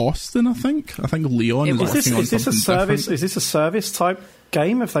Austin, I think. I think Leon is working on something different. Is this a service type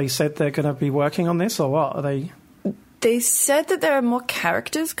game? Have they said they're going to be working on this, or what? Are they? They said that there are more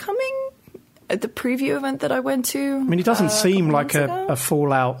characters coming at the preview event that I went to. I mean, it doesn't seem like a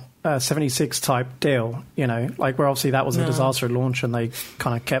Fallout 76 type deal, you know, like where obviously that was a disaster at launch and they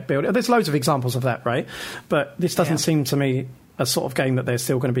kind of kept building. There's loads of examples of that, right? But this doesn't seem to me a sort of game that they're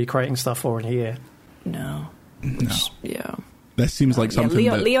still going to be creating stuff for in a year. No. Yeah. This seems like something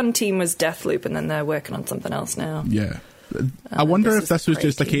Leon team was Deathloop, and then they're working on something else now. Yeah. I wonder if this was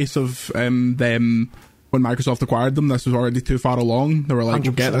just a case of them, when Microsoft acquired them, this was already too far along. They were like,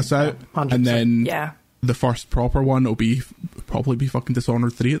 we'll get this out. 100%. And then the first proper one will probably be fucking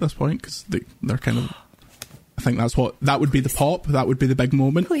Dishonored 3 at this point, because they're kind of... I think that would be the pop. That would be the big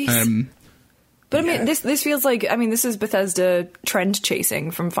moment. Please. But I mean, this feels like... I mean, this is Bethesda trend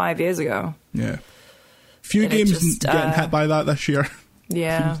chasing from 5 years ago. Yeah. Few games getting hit by that this year.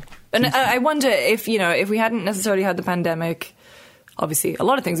 Yeah. And I wonder if, you know, if we hadn't necessarily had the pandemic, obviously a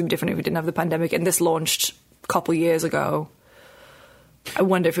lot of things would be different if we didn't have the pandemic, and this launched a couple years ago. I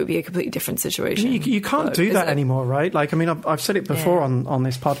wonder if it would be a completely different situation. You can't do that anymore, right? Like, I mean, I've said it before on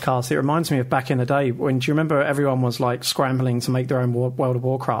this podcast. It reminds me of back in the day when, do you remember everyone was like scrambling to make their own World of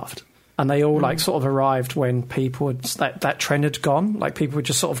Warcraft? And they all like sort of arrived when people had, that trend had gone. Like people were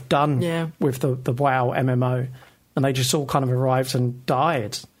just sort of done with the WoW MMO, and they just all kind of arrived and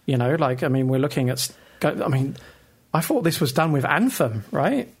died. You know, like, I mean, we're looking at. I mean, I thought this was done with Anthem,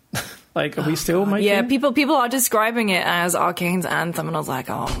 right? Like, are we still making? Yeah, people are describing it as Arcane's Anthem, and I was like,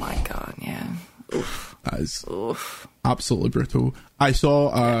 oh my god, yeah. Oof. That is absolutely brutal. I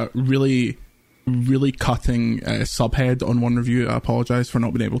saw a really cutting subhead on one review. I apologise for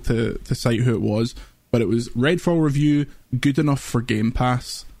not being able to cite who it was, but it was Redfall review, good enough for Game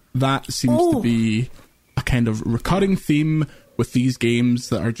Pass. That seems to be a kind of recurring theme with these games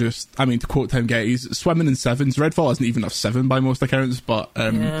that are just, I mean, to quote Tim Geddes, swimming in sevens. Redfall isn't even a 7 by most accounts, but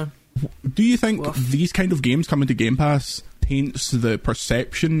do you think these kind of games coming to Game Pass taints the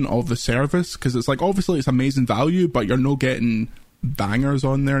perception of the service? Because it's like, obviously it's amazing value, but you're not getting bangers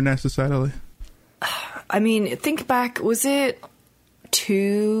on there necessarily. I mean, think back, was it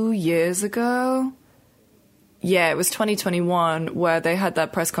 2 years ago? Yeah, it was 2021 where they had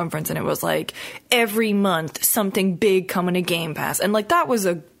that press conference and it was like, every month something big coming to Game Pass. And like that was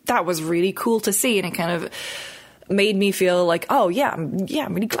really cool to see, and it kind of made me feel like, oh yeah, I'm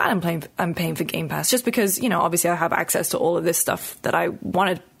really glad I'm paying for Game Pass, just because, you know, obviously I have access to all of this stuff that I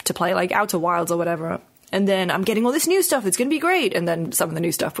wanted to play, like Outer Wilds or whatever. And then I'm getting all this new stuff that's going to be great. And then some of the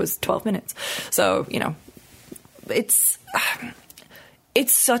new stuff was 12 minutes. So, you know, it's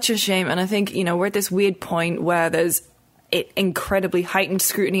such a shame. And I think, you know, we're at this weird point where there's incredibly heightened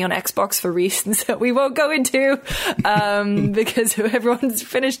scrutiny on Xbox for reasons that we won't go into because everyone's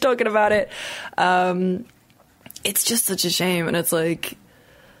finished talking about it. It's just such a shame, and it's like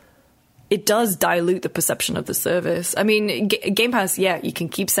it does dilute the perception of the service. I mean, Game Pass, yeah, you can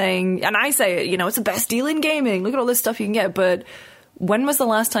keep saying, and I say it, it's the best deal in gaming. Look at all this stuff you can get, but when was the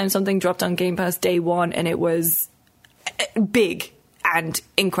last time something dropped on Game Pass day one and it was big and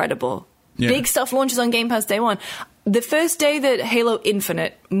incredible? Yeah. Big stuff launches on Game Pass day one. The first day that Halo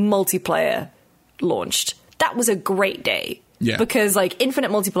Infinite multiplayer launched, that was a great day. Yeah. Because,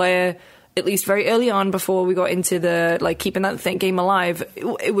 Infinite multiplayer, at least very early on before we got into the, keeping that game alive,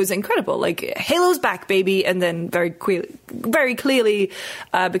 it was incredible. Halo's back, baby. And then very clearly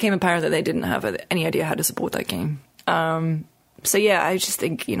became apparent that they didn't have any idea how to support that game. So yeah, I just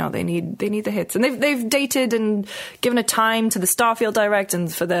think they need the hits, and they've dated and given a time to the Starfield Direct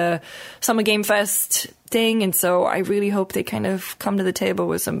and for the Summer Game Fest thing, and so I really hope they kind of come to the table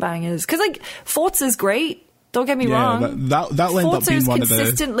with some bangers. Because Forza's great, don't get me wrong. That'll end up being one of the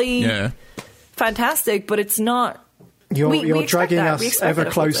consistently fantastic, but it's not. You're dragging us ever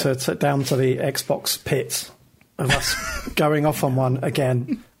closer down to the Xbox pit of us going off on one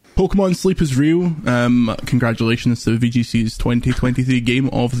again. Pokemon Sleep is real. Congratulations to VGC's 2023 Game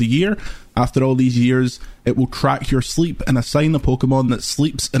of the Year. After all these years, it will track your sleep and assign a Pokemon that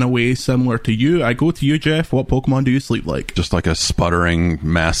sleeps in a way similar to you. I go to you, Jeff. What Pokemon do you sleep like? Just like a sputtering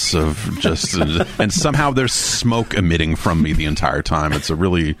mess of just... and somehow there's smoke emitting from me the entire time. It's a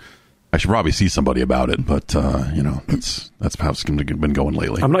really... I should probably see somebody about it, but, that's how it's been going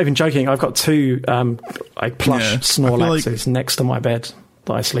lately. I'm not even joking. I've got two plush Snorlaxes next to my bed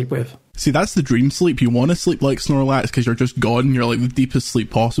that I sleep with. See, that's the dream sleep. You want to sleep like Snorlax because you're just gone. You're the deepest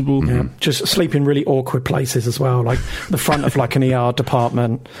sleep possible. Yeah, just sleep in really awkward places as well, like the front of an ER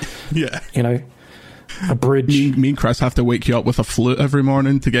department. Yeah, a bridge. Me and Chris have to wake you up with a flute every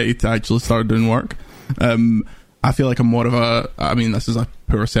morning to get you to actually start doing work. I feel like I'm more of this is a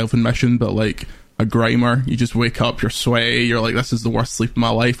poor self-admission, but a grimer. You just wake up, you're sweaty, you're like, this is the worst sleep of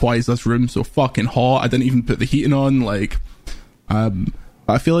my life. Why is this room so fucking hot? I didn't even put the heating on.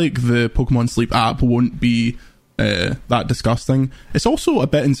 I feel like the Pokemon Sleep app won't be that disgusting. It's also a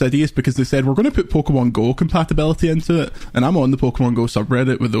bit insidious because they said we're going to put Pokemon Go compatibility into it, and I'm on the Pokemon Go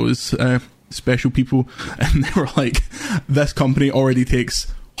subreddit with those special people, and they were like, this company already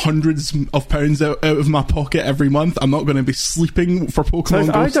takes hundreds of pounds out of my pocket every month. I'm not going to be sleeping for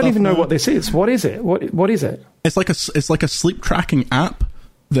Pokemon Go. I don't even know what this is. What is it? What is it? It's like a sleep tracking app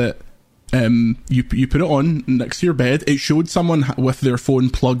that you put it on next to your bed. It showed someone with their phone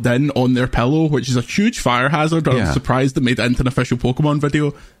plugged in on their pillow, which is a huge fire hazard. I'm surprised it made it into an official Pokemon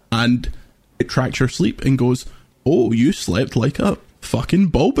video, and it tracks your sleep and goes, oh, you slept like a fucking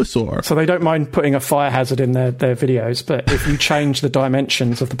Bulbasaur. So they don't mind putting a fire hazard in their videos, but if you change the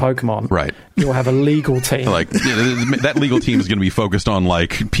dimensions of the Pokemon, right, you'll have a legal team. That legal team is going to be focused on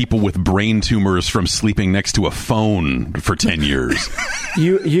people with brain tumors from sleeping next to a phone for 10 years.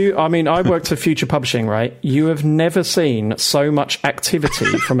 I worked at Future Publishing, right? You have never seen so much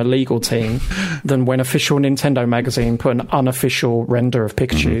activity from a legal team than when official Nintendo magazine put an unofficial render of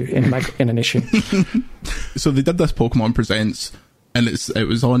Pikachu in an issue. So they did this Pokemon Presents, and it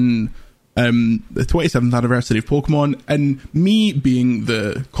was on the 27th anniversary of Pokemon, and me being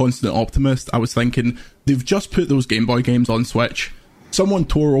the constant optimist, I was thinking, they've just put those Game Boy games on Switch. Someone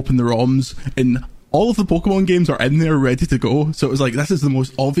tore open the ROMs, and all of the Pokemon games are in there ready to go. So it was like, this is the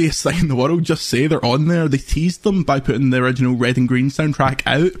most obvious thing in the world. Just say they're on there. They teased them by putting the original Red and Green soundtrack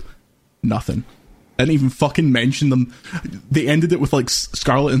out. Nothing. Didn't even fucking mention them. They ended it with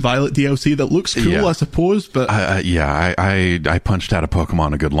Scarlet and Violet DLC that looks cool, I suppose, but I punched out a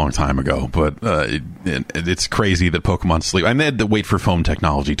Pokemon a good long time ago, but it's crazy that Pokemon Sleep, and they had to wait for phone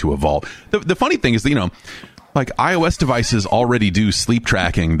technology to evolve. The funny thing is that, iOS devices already do sleep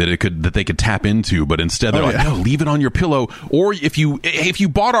tracking that they could tap into, but instead they're no, leave it on your pillow, or if you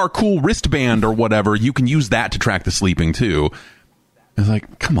bought our cool wristband or whatever, you can use that to track the sleeping too. It's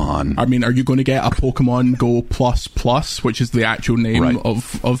like, come on. I mean, are you going to get a Pokemon Go Plus, which is the actual name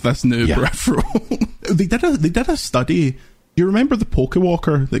of this new peripheral? They did a study. You remember the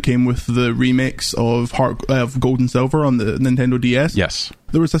Pokewalker that came with the remix of Gold and Silver on the Nintendo DS? Yes.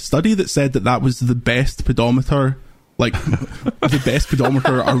 There was a study that said that was the best pedometer, the best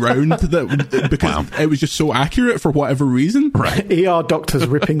pedometer around, because it was just so accurate for whatever reason. Right. ER doctors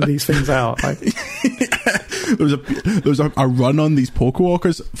ripping these things out. There was a run on these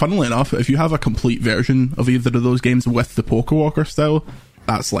Pokewalkers. Funnily enough, if you have a complete version of either of those games with the Pokewalker style,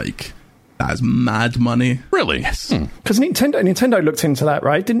 that's mad money. Really? Yes. Because Nintendo looked into that,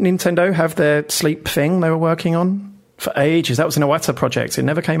 right? Didn't Nintendo have their sleep thing they were working on For ages. That was an Iwata project. It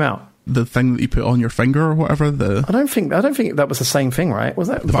never came out. The thing that you put on your finger or whatever. I don't think that was the same thing, right? Was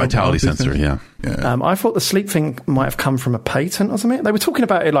that the vitality sensor? Yeah. I thought the sleep thing might have come from a patent or something. They were talking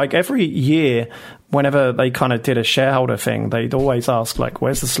about it like every year. Whenever they kind of did a shareholder thing, they'd always ask like,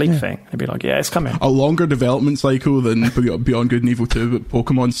 "Where's the sleep thing?" They'd be like, "Yeah, it's coming." A longer development cycle than Beyond Good and Evil 2, but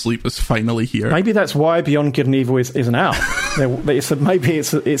Pokemon Sleep is finally here. Maybe that's why Beyond Good and Evil isn't out. Maybe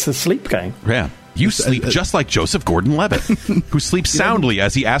it's a sleep game. Yeah. You sleep just like Joseph Gordon-Levitt, who sleeps soundly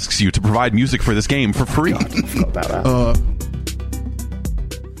as he asks you to provide music for this game for free. I forgot about that.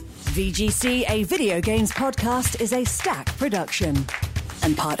 VGC, a video games podcast, is a Stack production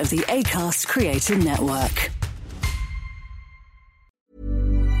and part of the Acast Creator Network.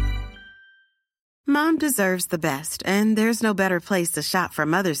 Mom deserves the best, and there's no better place to shop for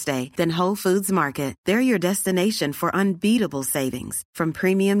Mother's Day than Whole Foods Market. They're your destination for unbeatable savings, from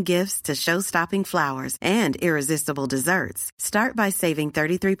premium gifts to show-stopping flowers and irresistible desserts. Start by saving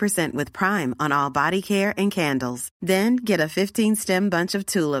 33% with Prime on all body care and candles. Then get a 15-stem bunch of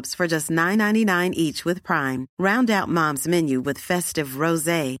tulips for just $9.99 each with Prime. Round out Mom's menu with festive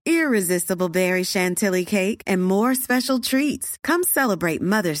rosé, irresistible berry chantilly cake, and more special treats. Come celebrate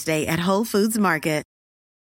Mother's Day at Whole Foods Market.